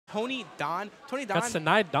Tony Don. That's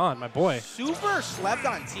Sinai Don, my boy. Super slept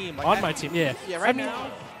on team. Like on my team, yeah. Yeah, right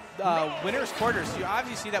now, winners quarters. You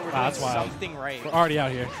obviously see that we're doing something right. We're already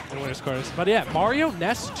out here in winners quarters. But yeah, Mario,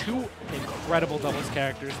 Ness, two incredible doubles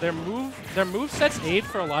characters. Their move sets aid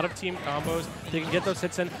for a lot of team combos. They can get those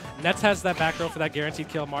hits in. Nets has that back row for that guaranteed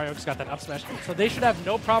kill. Mario's got that up smash. So they should have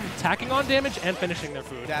no problem tacking on damage and finishing their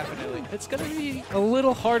food. Definitely. It's going to be a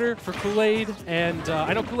little harder for Koolaid. And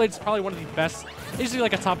I know Koolaid's probably one of the best, easily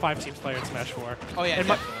like a top 5 teams player in Smash 4. Oh, yeah,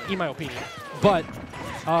 in my opinion. But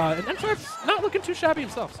and Ntarps not looking too shabby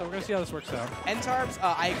himself, so we're going to see how this works out. Ntarps,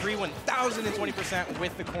 I agree 1,020%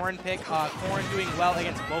 with the Corrin pick. Corrin doing well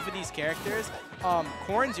against both of these characters.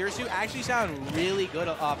 Corrin's Zero actually sound really good.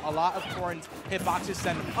 A lot of Corrin's hitboxes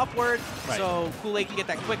send them upward, so Koolaid can get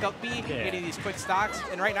that quick up B, getting these quick stocks.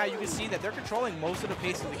 And right now you can see that they're controlling most of the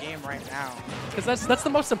pace of the game right now. Because that's the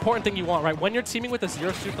most important thing you want, right? When you're teaming with a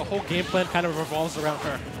Zero Suit, the whole game plan kind of revolves around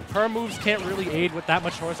her. Her moves can't really aid with that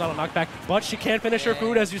much horizontal knockback, but she can finish her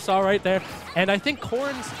food, as you saw right there. And I think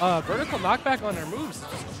Corrin's vertical knockback on her moves,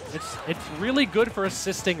 it's really good for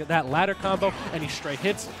assisting that ladder combo, any straight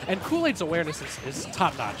hits. And Koolaid's awareness is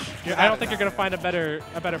top notch. I don't think you're going to find a better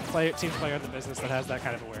team player in the business that has that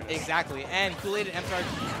kind of awareness. Exactly. And Koolaid and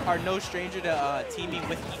Ntarps are no stranger to teaming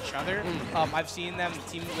with each other. I've seen them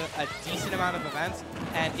team with a decent amount of events,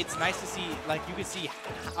 and it's nice to see, like, you can see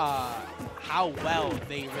how well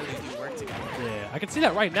they really do work together. Yeah, I can see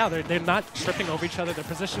that right now. They're not tripping over each other. Their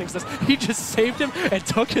positioning's this. He just saved him and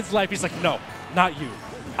took his life. He's like, no, not you.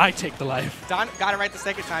 I take the life. Don got it right the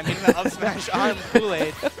second time, hitting that up smash on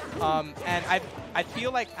Koolaid. And I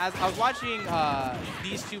feel like as I was watching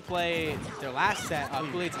these two play their last set,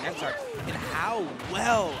 Koolaid's and Ntarps, and how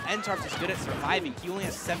well Ntarps is good at surviving. He only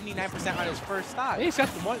has 79% on his first stock. He's got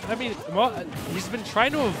the one. I mean, he's been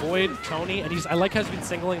trying to avoid Tony, and I like how he's been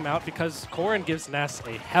singling him out because Corrin gives Ness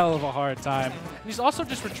a hell of a hard time. And he's also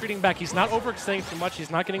just retreating back. He's not overextending too much. He's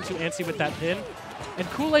not getting too antsy with that pin. And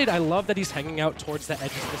Koolaid, I love that he's hanging out towards the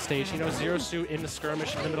edges of the stage. You know, Zero Suit in the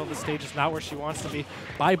skirmish in the middle of the stage is not where she wants to be.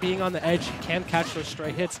 By being on the edge, he can catch those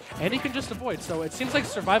stray hits, and he can just avoid. So it seems like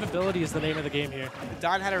survivability is the name of the game here.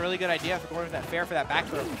 Don had a really good idea for going with that fair for that back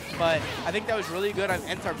throw, but I think that was really good on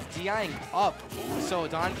Ntarps DIing up, so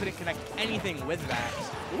Don couldn't connect anything with that.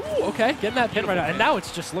 Ooh, okay, getting that pin right now. And now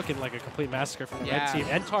it's just looking like a complete massacre from the red team.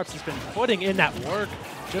 Ntarps has been putting in that work,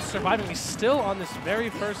 just surviving. He's still on this very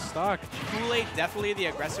first stock. Koolaid definitely the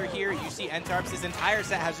aggressor here. You see Ntarps, his entire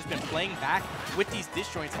set has just been playing back with these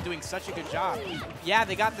disjoints and doing such a good job. Yeah,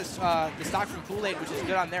 they got this the stock from Koolaid, which is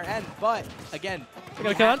good on their end, but again, they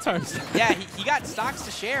gotta kill Ntarps. Yeah, he got stocks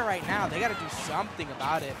to share right now. They gotta do something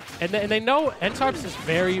about it. And they know Ntarps is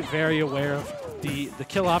very, very aware of the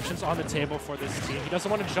kill options on the table for this team. He doesn't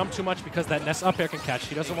want to jump too much because that Ness up air can catch.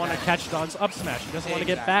 He doesn't want to catch Don's up smash. He doesn't want to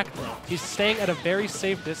get back throw. He's staying at a very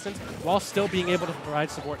safe distance while still being able to provide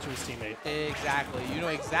support to his teammate. Exactly. You know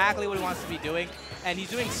exactly what he wants to be doing, and he's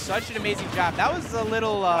doing such an amazing job. That was a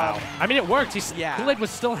little... wow. I mean, it worked. Koolaid was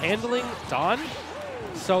still handling Don,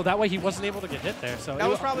 so that way he wasn't able to get hit there. So that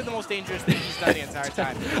was probably the most dangerous thing he's done the entire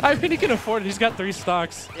time. I mean, he can afford it. He's got 3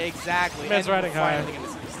 stocks. Exactly. Man's riding high.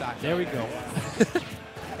 There we go.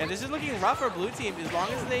 And this is looking rough for blue team. As long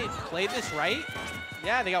as they play this right,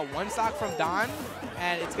 yeah, they got 1 stock from Don,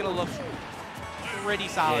 and it's going to look pretty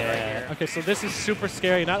solid right here. Okay, so this is super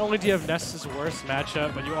scary. Not only do you have Ness's worst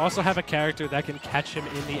matchup, but you also have a character that can catch him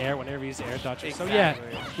in the air whenever he's air dodging. Exactly. So yeah,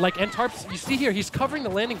 like Ntarps, you see here, he's covering the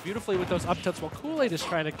landing beautifully with those up tilts while Koolaid is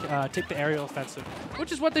trying to take the aerial offensive,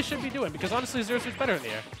 which is what they should be doing because honestly, Zero Suit's better in the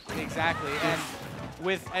air. Exactly. And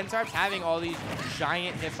with Ntarps having all these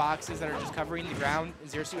giant hitboxes that are just covering the ground,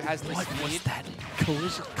 Zero Suit has the speed. What was that?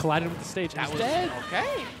 Collision collided with the stage. That was dead.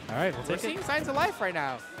 Okay. All right, we'll We're take seeing signs of life right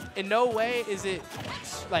now. In no way is it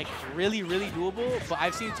like really, really doable, but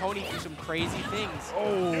I've seen Tony do some crazy things.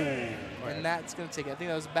 Oh. And that's going to take it. I think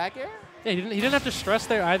that was back air. Yeah, he didn't have to stress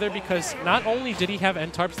there either because not only did he have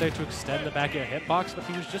Ntarps there to extend the back air hitbox, but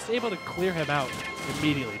he was just able to clear him out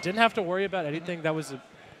immediately. Didn't have to worry about anything. That was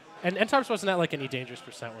and Ntarps wasn't at like any dangerous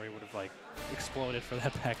percent where he would have like exploded for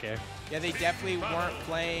that back air. Yeah, they definitely weren't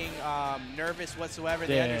playing nervous whatsoever.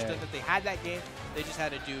 They understood that they had that game. They just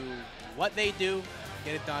had to do what they do,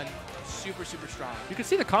 get it done. Super, super strong. You can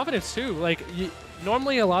see the confidence too. Like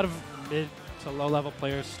normally a lot of mid to low level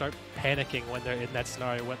players start panicking when they're in that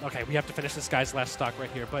scenario. When, okay, we have to finish this guy's last stock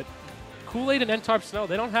right here. But Koolaid and Ntarps, no,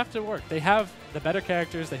 they don't have to work. They have the better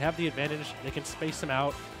characters. They have the advantage. They can space them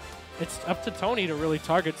out. It's up to Tony to really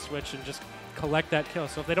target switch and just collect that kill.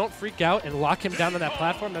 So if they don't freak out and lock him down on that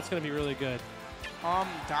platform, that's going to be really good. Don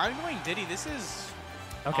going Diddy, this is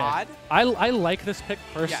odd. I like this pick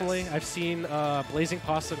personally. Yes. I've seen Blazing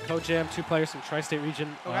Pasta and Kojam, 2 players from Tri-State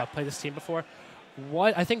region, play this team before.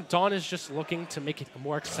 What I think Dawn is just looking to make it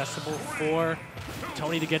more accessible for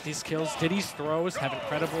Tony to get these kills. Diddy's throws have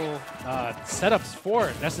incredible setups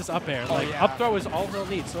for Ness's up air. Up throw is all he'll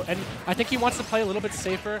need. So, and I think he wants to play a little bit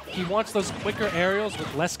safer. He wants those quicker aerials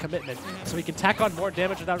with less commitment, so he can tack on more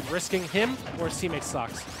damage without risking him or his teammates'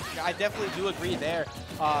 stocks. I definitely do agree there.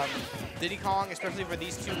 Diddy Kong, especially for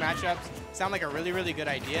these 2 matchups, sound like a really, really good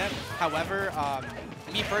idea. However,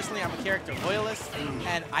 me personally, I'm a character loyalist,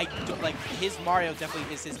 and I do, like his Mario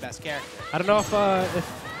definitely is his best character. I don't know if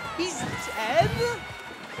he's 10.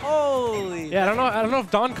 Holy. Yeah, I don't know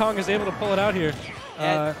if Don Kong is able to pull it out here.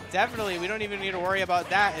 Yeah, definitely. We don't even need to worry about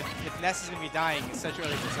that if Ness is going to be dying in such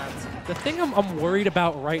early percents. The thing I'm worried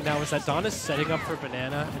about right now is that Don is setting up for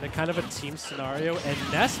Banana in a kind of a team scenario, and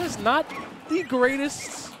Ness has not the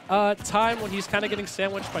greatest time when he's kind of getting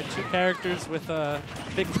sandwiched by 2 characters with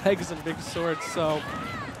big legs and big swords. So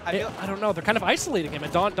I don't know. They're kind of isolating him,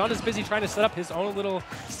 and Don is busy trying to set up his own little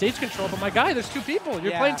stage control. But my guy, there's 2 people.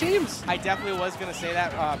 You're playing teams. I definitely was going to say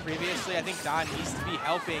that previously. I think Don needs to be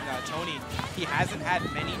helping Tony. He hasn't had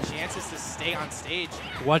many chances to stay on stage.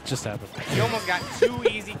 What just happened? He almost got 2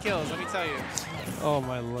 easy kills, let me tell you. Oh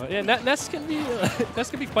my lord! Yeah, Ness can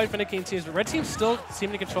be quite finicky in teams, but red teams still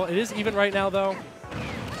seem to control. It is even right now though.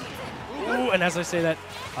 Ooh, and as I say that,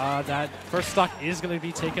 that first stock is going to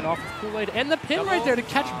be taken off with Koolaid, and the pin right there to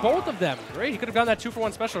catch both of them. Great, he could have gotten that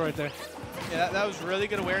 2-for-1 special right there. Yeah, that was really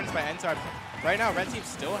good awareness by Ntarps. Right now, red team's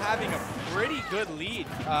still having a pretty good lead.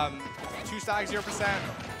 2 stock, 0%.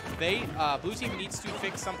 Blue team needs to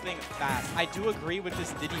fix something fast. I do agree with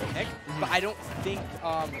this Diddy pick, but I don't think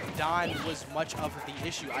Don was much of the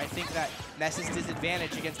issue. I think that Ness's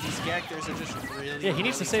disadvantage against these characters are just really he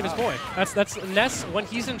needs to save his boy. That's Ness. When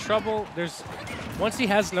he's in trouble, once he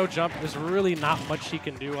has no jump, there's really not much he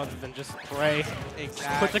can do other than just pray. Exactly.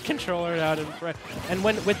 Just put the controller out and pray. And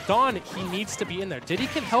with Don, he needs to be in there. Diddy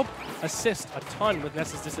can help assist a ton with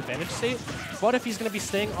Ness's disadvantage state, but if he's going to be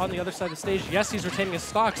staying on the other side of the stage, yes, he's retaining his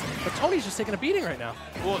stocks, but Tony's just taking a beating right now.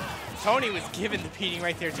 Well, Tony was given the beating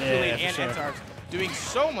right there to Koolaid and Ntarps, doing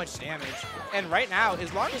so much damage. And right now,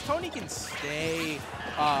 as long as Tony can stay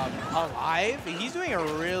alive, he's doing a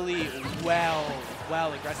really well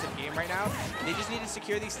aggressive game right now. They just need to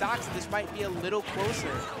secure these stocks, and this might be a little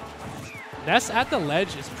closer. Ness at the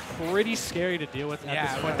ledge is pretty scary to deal with at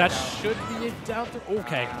this point. That should be a down throw.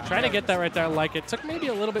 Okay, trying to get that right there. I like it. Took maybe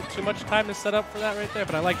a little bit too much time to set up for that right there,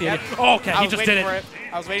 but I like the idea. Oh, okay, he just did it.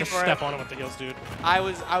 I was waiting just for it. Step on him with the heels, dude. I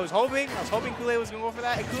was hoping Koolaid was gonna go for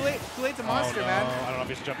that. And Koolaid's a monster, man. I don't know if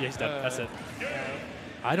he's jump. Yeah, he's dead. That's it.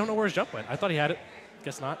 I don't know where his jump went. I thought he had it.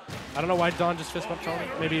 Guess not. I don't know why Don just fist bumped Tony.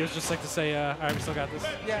 Maybe it was just like to say, all right, we still got this.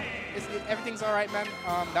 Yeah, everything's all right, man.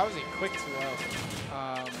 That was a quick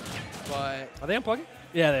 2-0. But are they unplugging?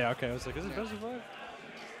 Yeah, they are. Okay, I was like, is it Best of 5?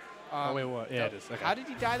 Oh, wait, what? Yeah, it is. Okay. How did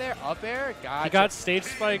he die there? Up air? Gotcha. He got stage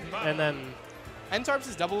spike, and then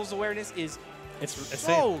Ntarps' doubles awareness is it's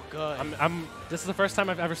so good. This is the first time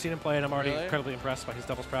I've ever seen him play, and I'm already incredibly impressed by his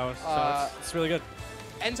doubles prowess. So it's really good.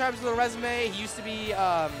 Ntarps' little resume. He used to be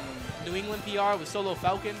New England PR with Solo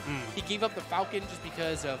Falcon. He gave up the Falcon just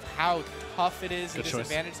because of how tough it is and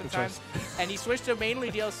disadvantage sometimes. And he switched to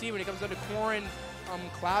mainly DLC when it comes down to Corrin,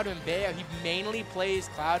 Cloud, and Bayo. He mainly plays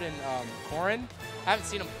Cloud and Corrin. I haven't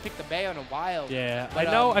seen him pick the Bayo in a while. Yeah, but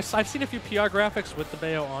I know. I've seen a few PR graphics with the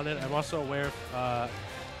Bayo on it. I'm also aware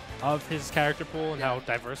of his character pool and how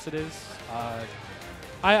diverse it is.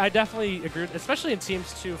 I definitely agree, especially in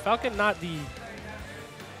teams too. Falcon not the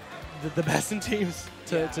best in teams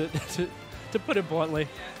to put it bluntly.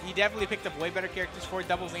 He definitely picked up way better characters for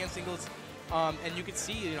doubles and singles, and you can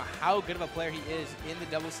see how good of a player he is in the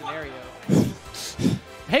double scenario.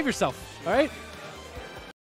 Behave yourself, all right?